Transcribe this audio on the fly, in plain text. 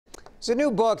It's a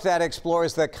new book that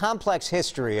explores the complex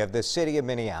history of the city of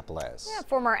Minneapolis. Yeah,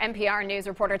 former NPR News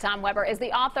reporter Tom Weber is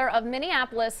the author of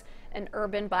Minneapolis, an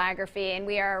Urban Biography, and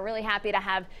we are really happy to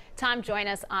have Tom join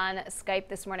us on Skype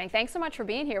this morning. Thanks so much for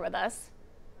being here with us.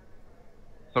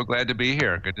 So glad to be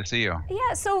here. Good to see you.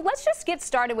 Yeah, so let's just get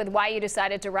started with why you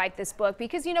decided to write this book,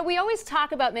 because, you know, we always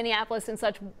talk about Minneapolis in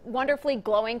such wonderfully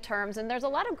glowing terms, and there's a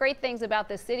lot of great things about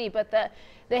the city, but the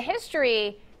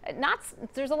history,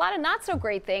 there's a lot of not so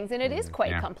great things, and it is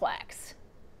quite complex.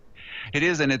 It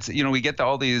is, and it's, you know, we get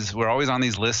all these, we're always on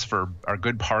these lists for our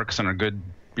good parks and our good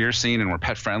beer scene, and we're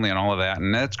pet friendly and all of that,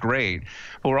 and that's great.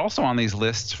 But we're also on these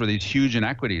lists for these huge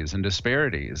inequities and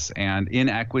disparities and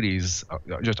inequities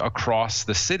just across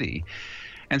the city.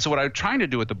 And so what I'm trying to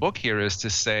do with the book here is to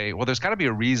say, well, there's got to be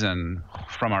a reason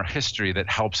from our history that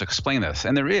helps explain this.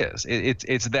 And there is.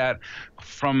 It's that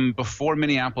from before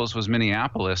Minneapolis was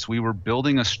Minneapolis, we were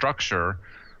building a structure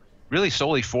really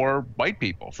solely for white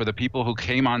people, for the people who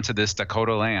came onto this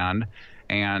Dakota land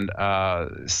and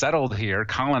settled here,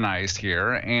 colonized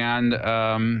here,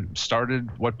 and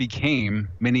started what became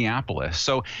Minneapolis.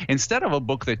 So instead of a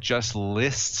book that just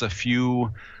lists a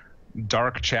few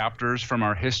dark chapters from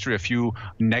our history, a few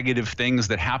negative things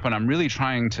that happen, I'm really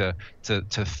trying to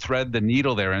thread the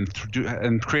needle there and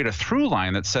create a through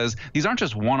line that says these aren't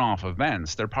just one-off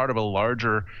events. They're part of a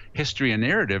larger history and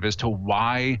narrative as to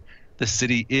why the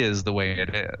city is the way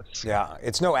it is. Yeah,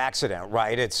 it's no accident,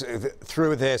 right? It's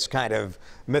through this kind of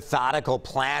methodical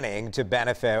planning to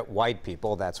benefit white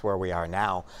people. That's where we are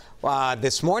now.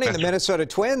 This morning, the Minnesota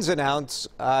Twins announced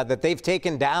that they've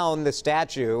taken down the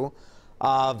statue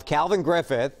of Calvin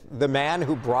Griffith, the man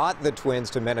who brought the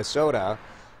Twins to Minnesota,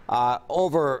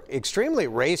 over extremely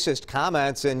racist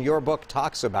comments, and your book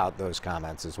talks about those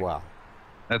comments as well.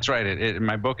 That's right.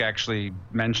 My book actually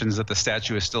mentions that the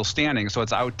statue is still standing, so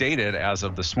it's outdated as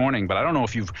of this morning. But I don't know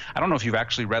if you've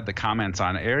actually read the comments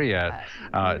on air yet,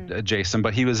 Jason.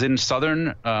 But he was in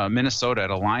southern Minnesota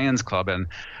at a Lions Club, and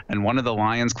one of the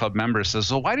Lions Club members says,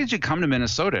 "So why did you come to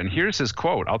Minnesota?" And here's his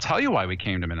quote. "I'll tell you why we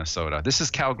came to Minnesota. This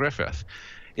is Cal Griffith.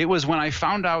 It was when I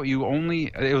found out you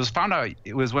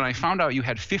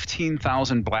had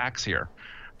 15,000 blacks here.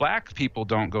 Black people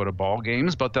don't go to ball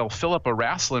games, but they'll fill up a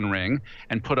wrestling ring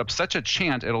and put up such a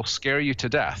chant it'll scare you to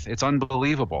death. It's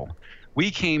unbelievable. We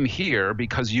came here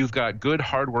because you've got good,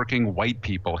 hardworking white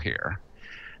people here."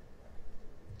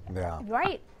 Yeah.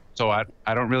 Right. So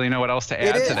I don't really know what else to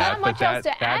add to that, but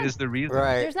that is the reason.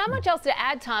 Right. There's not much else to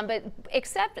add, Tom, but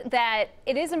except that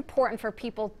it is important for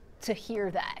people to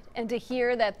hear that and to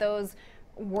hear that those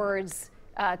words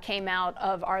came out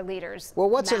of our leaders' Well,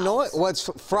 what's mouths. what's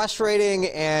frustrating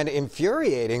and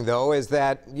infuriating, though, is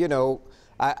that, you know,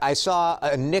 I saw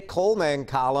a Nick Coleman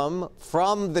column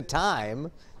from the Time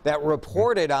that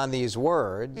reported on these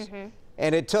words,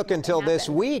 and it took until this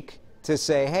week to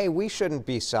say, hey, we shouldn't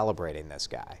be celebrating this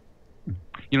guy.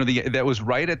 You know, that was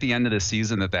right at the end of the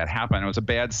season that happened. It was a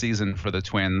bad season for the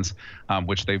Twins,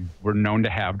 which they were known to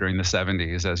have during the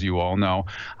 70s, as you all know.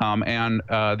 And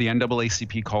the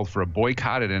NAACP called for a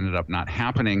boycott. It ended up not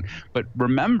happening. But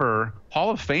remember,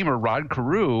 Hall of Famer Rod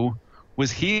Carew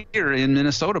was here in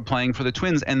Minnesota playing for the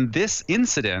Twins. And this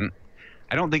incident,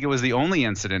 I don't think it was the only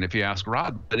incident, if you ask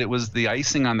Rod, but it was the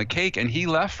icing on the cake. And he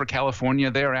left for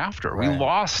California thereafter. Right. We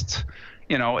lost.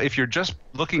 You know, if you're just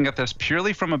looking at this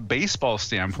purely from a baseball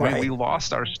standpoint, we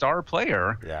lost our star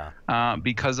player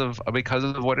because of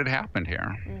what had happened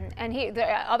here. And there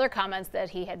are other comments that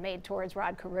he had made towards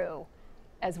Rod Carew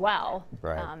as well,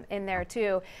 in there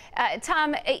too.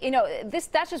 Tom, you know,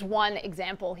 that's just one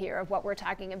example here of what we're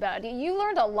talking about. You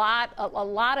learned a lot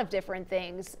of different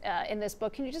things in this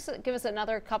book. Can you just give us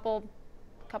another couple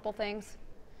things?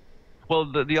 Well,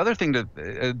 the other thing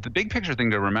the big picture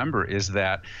thing to remember is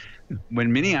that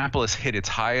when Minneapolis hit its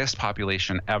highest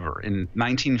population ever in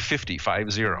 1950,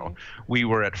 we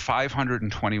were at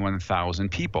 521,000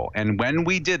 people. And when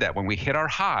we did that, when we hit our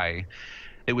high,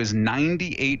 it was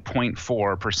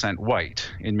 98.4% white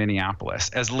in Minneapolis.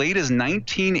 As late as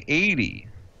 1980,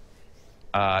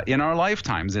 in our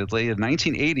lifetimes, as late as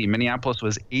 1980, Minneapolis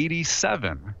was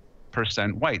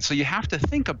 87% white. So you have to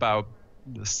think about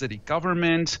the city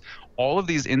government, all of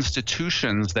these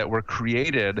institutions that were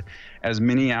created as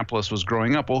Minneapolis was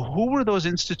growing up. Well, who were those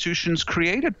institutions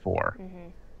created for?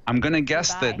 I'm going to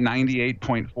guess that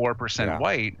 98.4%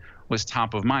 white was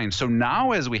top of mind. So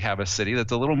now as we have a city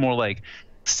that's a little more like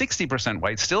 60%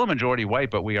 white, still a majority white,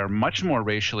 but we are much more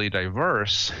racially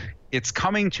diverse, it's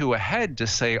coming to a head to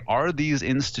say, are these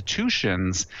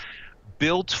institutions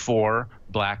built for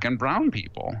black and brown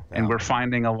people? And we're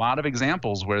finding a lot of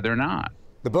examples where they're not.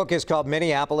 The book is called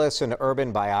Minneapolis, an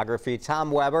Urban Biography. Tom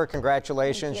Weber,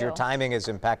 congratulations. Your timing is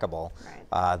impeccable.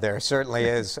 Right. There certainly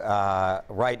is,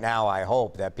 right now, I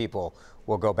hope that people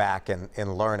will go back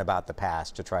and learn about the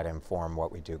past to try to inform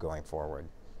what we do going forward.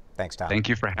 Thanks, Tom. Thank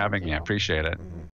you for having me. I appreciate it.